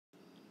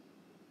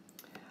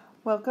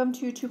Welcome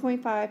to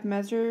 2.5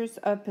 Measures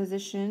of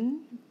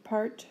Position,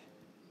 Part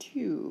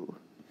 2.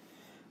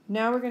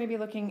 Now we're going to be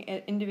looking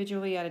at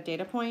individually at a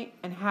data point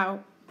and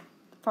how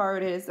far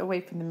it is away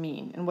from the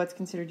mean and what's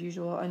considered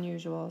usual,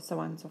 unusual, so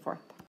on and so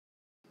forth.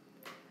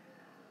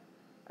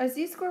 A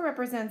z-score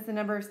represents the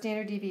number of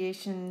standard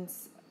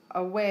deviations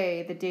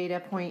away the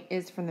data point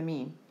is from the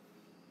mean.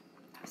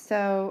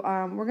 So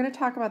we're going to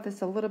talk about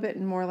this a little bit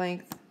in more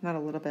length, not a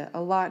little bit,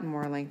 a lot in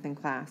more length in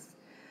class.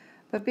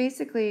 But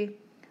basically,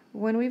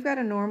 when we've got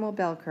a normal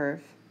bell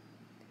curve,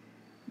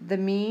 the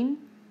mean,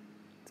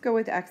 let's go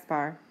with x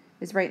bar,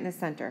 is right in the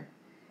center.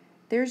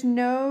 There's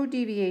no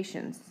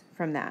deviations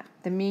from that.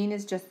 The mean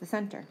is just the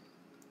center.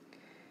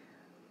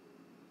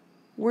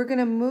 We're going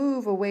to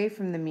move away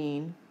from the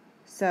mean.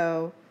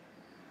 So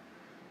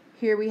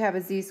here we have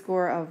a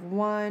z-score of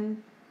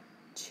 1,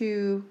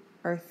 2,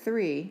 or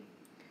 3.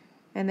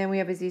 And then we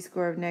have a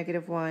z-score of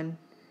 -1,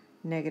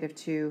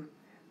 -2,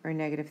 or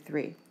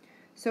 -3.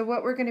 So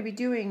what we're going to be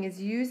doing is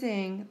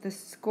using the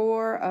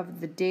score of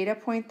the data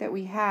point that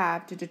we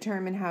have to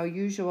determine how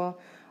usual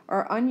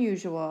or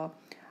unusual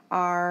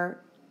our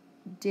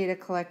data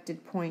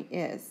collected point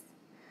is.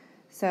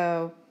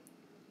 So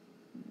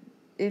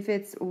if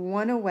it's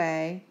 1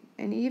 away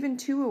and even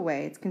 2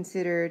 away, it's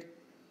considered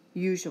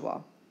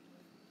usual.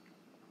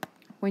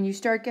 When you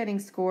start getting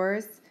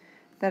scores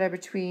that are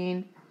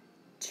between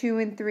 2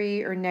 and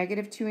 3 or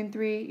 -2 and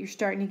 3, you're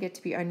starting to get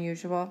to be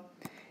unusual.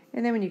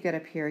 And then when you get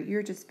up here,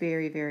 you're just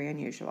very, very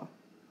unusual.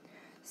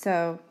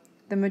 So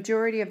the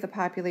majority of the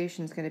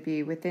population is going to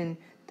be within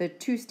the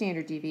 2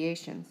 standard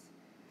deviations.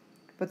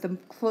 But the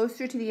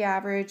closer to the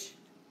average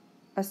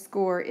a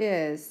score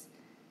is,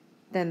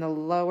 then the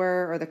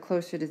lower or the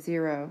closer to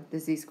 0 the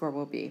z-score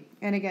will be.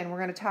 And again, we're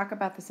going to talk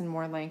about this in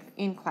more length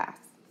in class.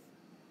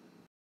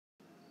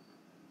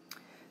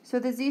 So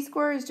the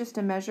z-score is just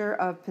a measure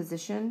of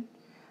position.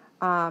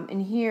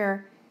 And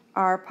here,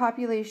 our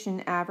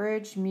population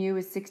average, mu,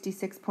 is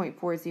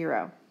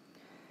 66.40.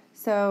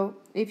 So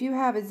if you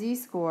have a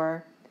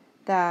z-score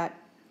that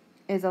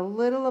is a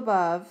little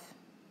above,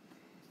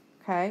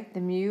 okay,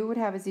 the mu would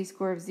have a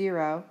z-score of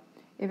 0.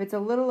 If it's a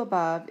little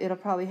above, it'll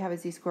probably have a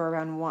z-score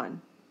around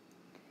 1.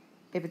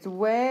 If it's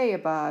way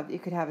above,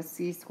 it could have a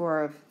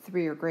z-score of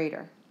 3 or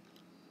greater.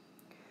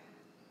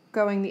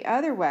 Going the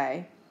other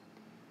way,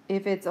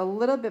 if it's a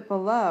little bit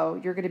below,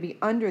 you're going to be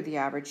under the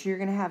average, so you're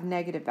going to have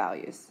negative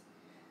values.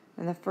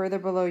 And the further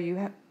below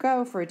you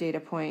go for a data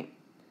point,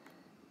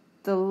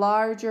 the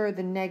larger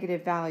the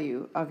negative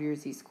value of your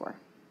z-score.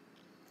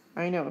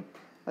 I know.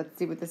 Let's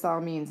see what this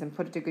all means and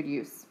put it to good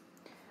use.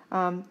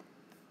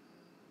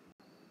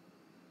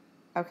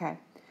 Okay.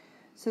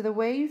 So the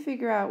way you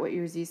figure out what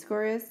your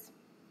z-score is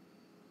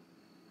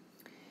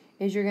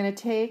you're going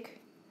to take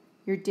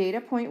your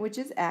data point, which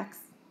is x.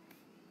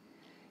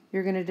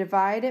 You're going to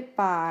divide it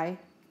by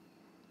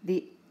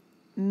the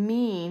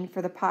mean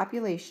for the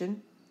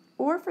population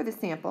or for the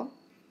sample,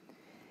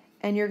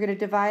 and you're going to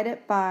divide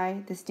it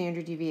by the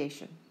standard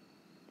deviation.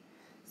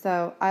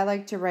 So I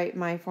like to write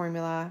my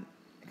formula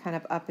kind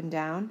of up and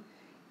down.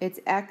 It's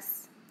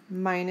x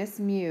minus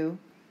mu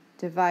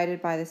divided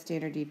by the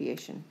standard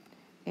deviation.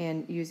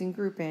 And using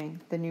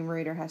grouping, the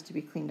numerator has to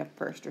be cleaned up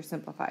first or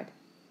simplified.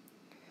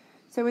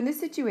 So in this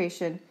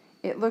situation,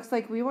 it looks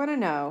like we want to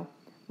know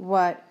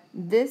what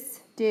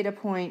this data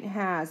point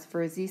has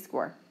for a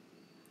z-score.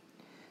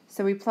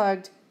 So we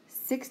plugged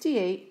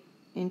 68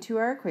 into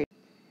our equation,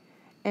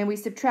 and we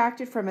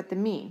subtracted from it the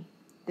mean.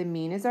 The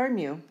mean is our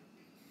mu.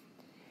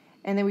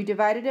 And then we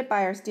divided it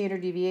by our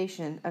standard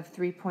deviation of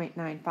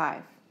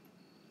 3.95.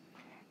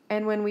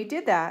 And when we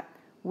did that,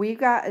 we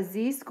got a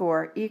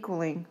z-score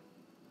equaling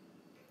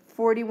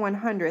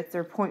 41/100ths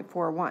or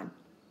 0.41.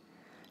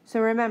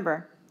 So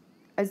remember,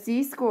 a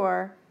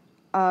z-score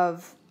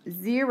of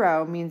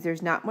 0 means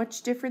there's not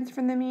much difference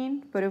from the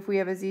mean, but if we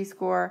have a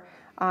z-score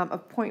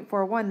of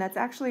 0.41, that's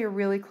actually a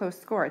really close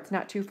score. It's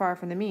not too far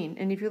from the mean.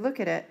 And if you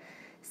look at it,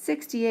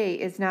 68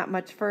 is not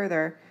much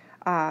further,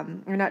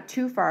 or not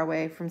too far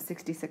away from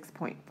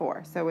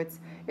 66.4. So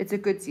it's a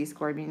good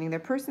z-score, meaning the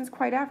person's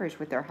quite average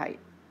with their height.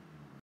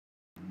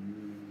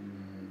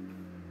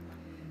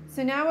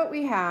 So now what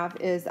we have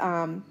is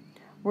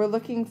we're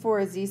looking for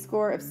a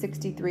z-score of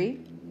 63.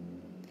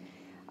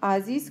 A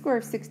z-score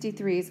of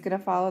 63 is going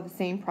to follow the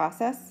same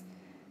process.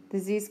 The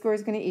z-score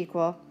is going to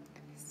equal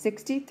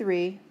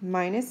 63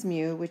 minus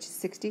mu, which is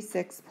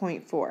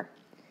 66.4.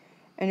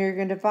 And you're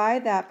going to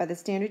divide that by the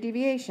standard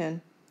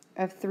deviation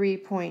of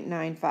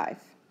 3.95.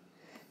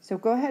 So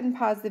go ahead and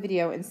pause the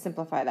video and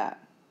simplify that.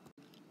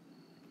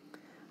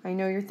 I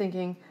know you're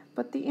thinking,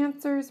 but the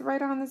answer is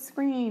right on the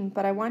screen.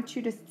 But I want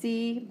you to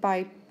see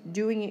by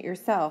doing it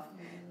yourself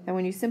that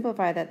when you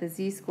simplify that, the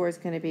z-score is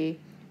going to be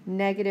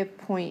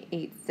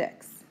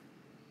 -0.86.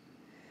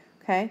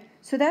 Okay,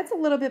 so that's a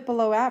little bit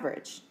below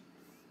average.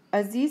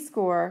 A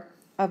z-score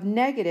of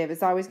negative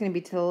is always going to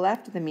be to the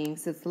left of the mean,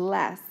 so it's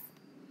less.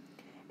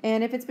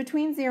 And if it's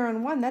between 0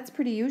 and 1, that's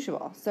pretty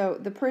usual. So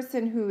the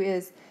person who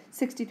is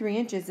 63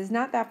 inches is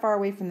not that far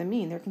away from the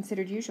mean. They're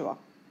considered usual.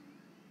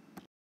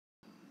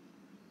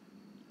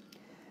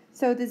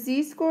 So the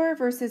z-score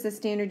versus a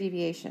standard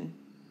deviation.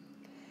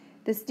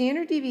 The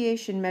standard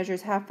deviation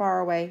measures how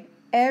far away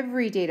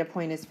every data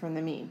point is from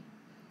the mean.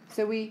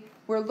 So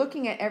we're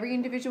looking at every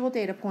individual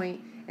data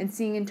point and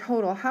seeing in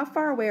total how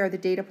far away are the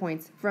data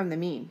points from the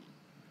mean.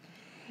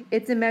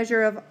 It's a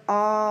measure of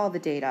all the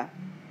data.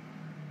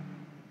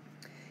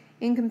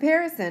 In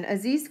comparison, a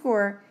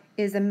z-score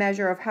is a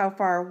measure of how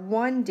far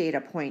one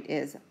data point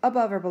is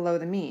above or below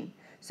the mean.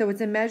 So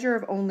it's a measure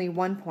of only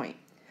 1 point.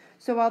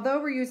 So although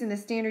we're using the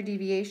standard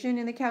deviation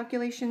in the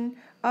calculation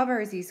of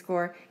our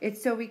z-score,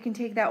 it's so we can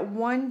take that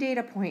one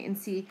data point and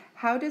see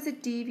how does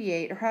it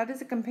deviate or how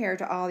does it compare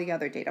to all the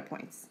other data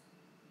points.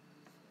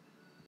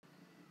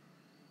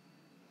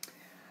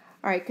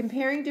 All right,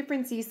 comparing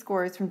different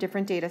z-scores from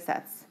different data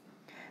sets.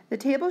 The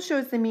table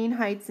shows the mean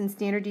heights and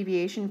standard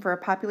deviation for a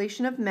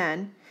population of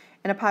men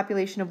and a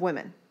population of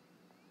women.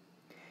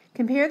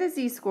 Compare the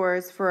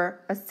z-scores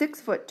for a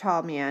 6-foot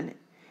tall man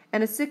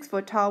and a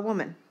 6-foot tall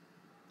woman.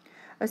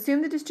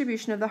 Assume the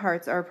distribution of the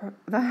heights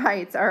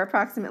are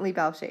approximately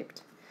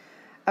bell-shaped.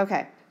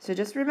 Okay, so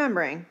just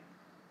remembering,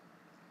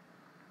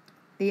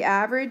 the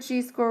average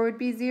z-score would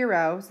be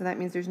 0, so that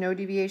means there's no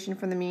deviation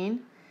from the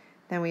mean.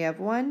 Then we have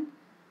 1,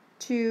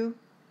 2,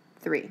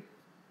 3.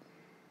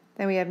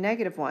 Then we have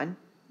 -1,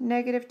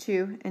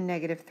 -2, and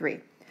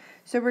 -3.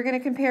 So we're going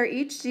to compare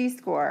each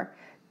z-score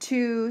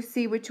to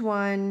see which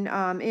one,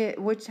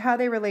 how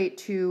they relate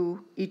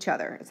to each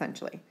other,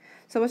 essentially.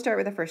 So we'll start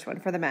with the first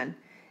one for the men.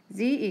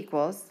 Z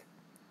equals,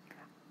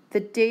 the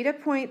data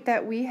point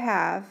that we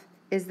have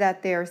is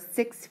that they are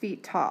 6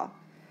 feet tall.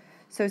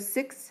 So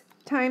 6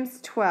 times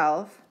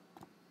 12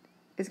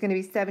 is going to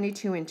be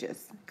 72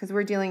 inches, because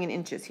we're dealing in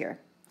inches here.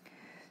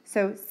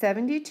 So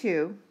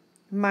 72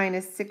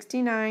 minus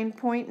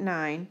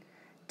 69.9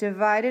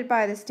 divided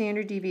by the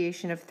standard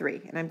deviation of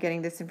 3. And I'm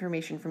getting this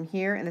information from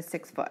here in the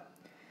 6 foot.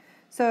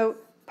 So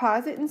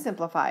pause it and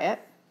simplify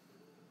it.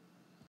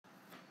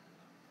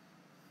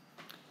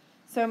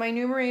 So my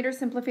numerator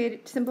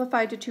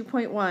simplified to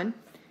 2.1,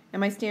 and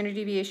my standard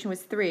deviation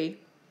was 3.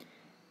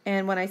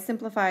 And when I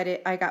simplified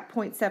it, I got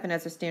 0.7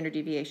 as a standard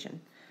deviation.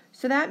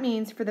 So that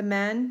means for the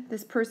men,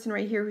 this person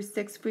right here who's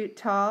 6 foot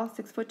tall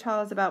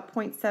is about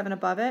 0.7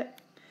 above it.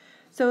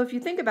 So if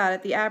you think about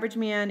it, the average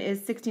man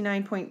is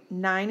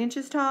 69.9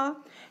 inches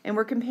tall, and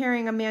we're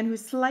comparing a man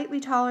who's slightly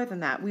taller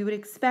than that. We would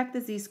expect the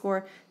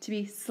z-score to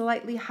be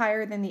slightly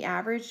higher than the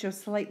average, so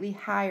slightly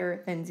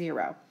higher than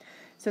 0.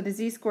 So the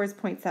z-score is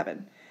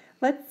 0.7.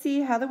 Let's see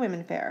how the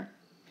women fare.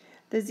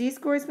 The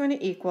z-score is going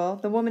to equal,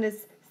 the woman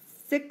is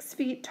 6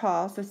 feet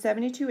tall, so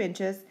 72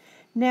 inches.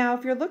 Now,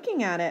 if you're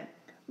looking at it,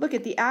 look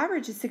at the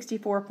average is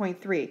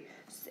 64.3,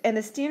 and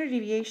the standard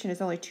deviation is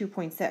only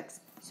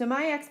 2.6. So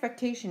my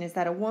expectation is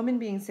that a woman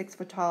being 6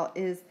 foot tall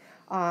is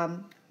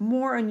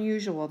more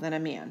unusual than a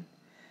man.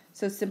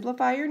 So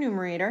simplify your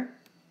numerator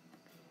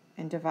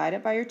and divide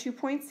it by your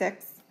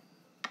 2.6.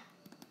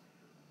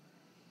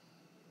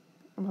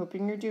 I'm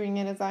hoping you're doing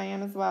it as I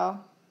am as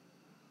well.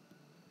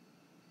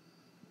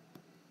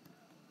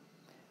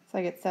 So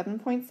I get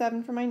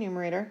 7.7 for my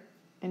numerator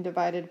and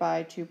divided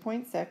by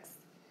 2.6,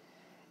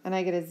 and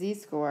I get a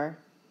z-score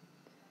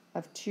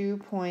of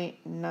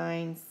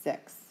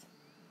 2.96.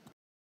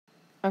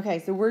 Okay,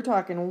 so we're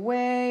talking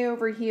way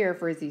over here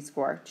for a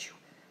z-score,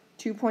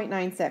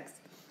 2.96.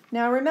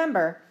 Now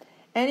remember,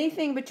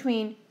 anything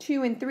between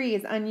 2 and 3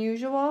 is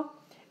unusual.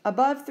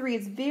 Above 3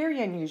 is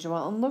very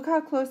unusual, and look how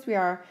close we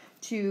are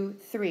to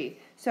 3.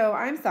 So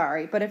I'm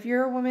sorry, but if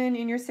you're a woman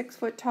and you're 6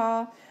 foot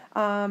tall,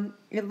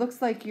 it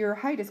looks like your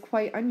height is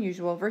quite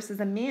unusual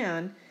versus a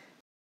man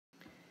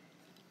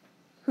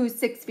who's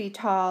 6 feet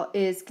tall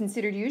is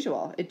considered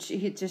usual. It's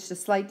just a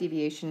slight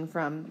deviation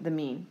from the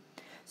mean.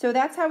 So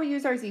that's how we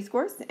use our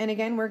z-scores, and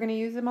again, we're going to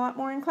use them a lot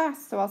more in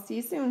class, so I'll see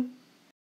you soon.